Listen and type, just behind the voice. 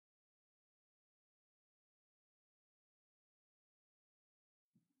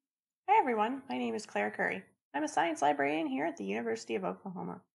everyone, my name is Claire Curry. I'm a science librarian here at the University of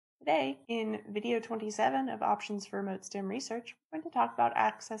Oklahoma. Today, in video 27 of Options for Remote STEM Research, we're going to talk about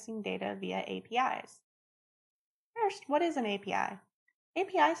accessing data via APIs. First, what is an API?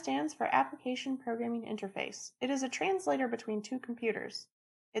 API stands for Application Programming Interface. It is a translator between two computers.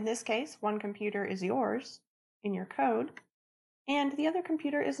 In this case, one computer is yours, in your code, and the other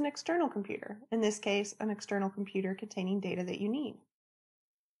computer is an external computer, in this case, an external computer containing data that you need.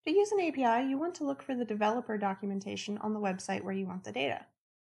 To use an API, you want to look for the developer documentation on the website where you want the data.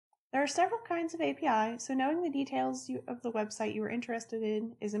 There are several kinds of API, so knowing the details of the website you are interested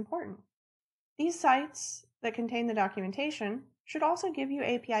in is important. These sites that contain the documentation should also give you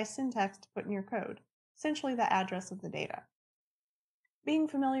API syntax to put in your code, essentially the address of the data. Being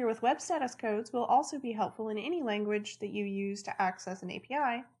familiar with web status codes will also be helpful in any language that you use to access an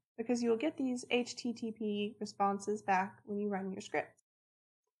API, because you will get these HTTP responses back when you run your script.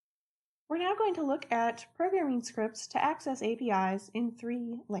 We're now going to look at programming scripts to access APIs in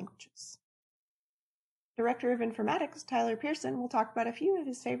 3 languages. Director of Informatics, Tyler Pearson, will talk about a few of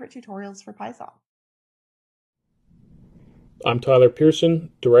his favorite tutorials for Python. I'm Tyler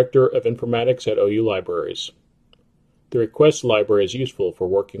Pearson, Director of Informatics at OU Libraries. The request library is useful for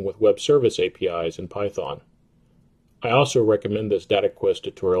working with web service APIs in Python. I also recommend this DataQuest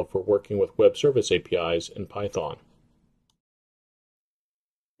tutorial for working with web service APIs in Python.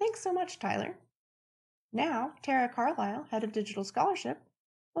 Thanks so much, Tyler. Now, Tara Carlisle, Head of Digital Scholarship,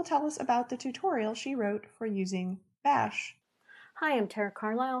 will tell us about the tutorial she wrote for using Bash. Hi, I'm Tara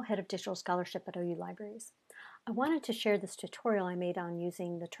Carlisle, Head of Digital Scholarship at OU Libraries. I wanted to share this tutorial I made on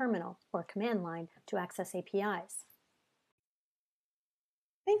using the terminal, or command line, to access APIs.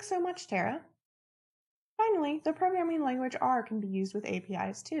 Thanks so much, Tara. Finally, the programming language R can be used with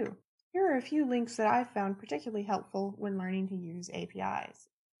APIs too. Here are a few links that I've found particularly helpful when learning to use APIs.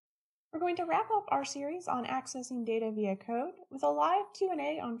 We're going to wrap up our series on accessing data via code with a live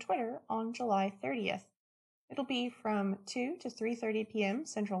Q&A on Twitter on July 30th. It'll be from 2 to 3:30 p.m.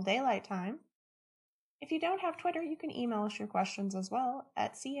 Central Daylight Time. If you don't have Twitter, you can email us your questions as well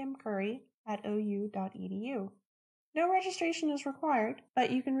at cmcurry@ou.edu. No registration is required,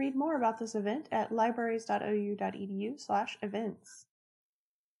 but you can read more about this event at libraries.ou.edu/events.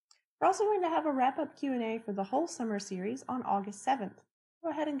 We're also going to have a wrap-up Q&A for the whole summer series on August 7th. Go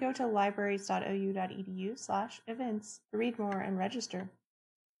ahead and go to libraries.ou.edu/events to read more and register.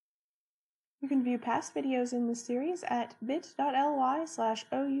 You can view past videos in this series at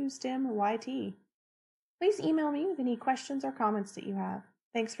bit.ly/OUSTEMYT. Please email me with any questions or comments that you have.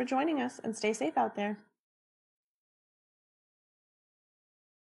 Thanks for joining us, and stay safe out there.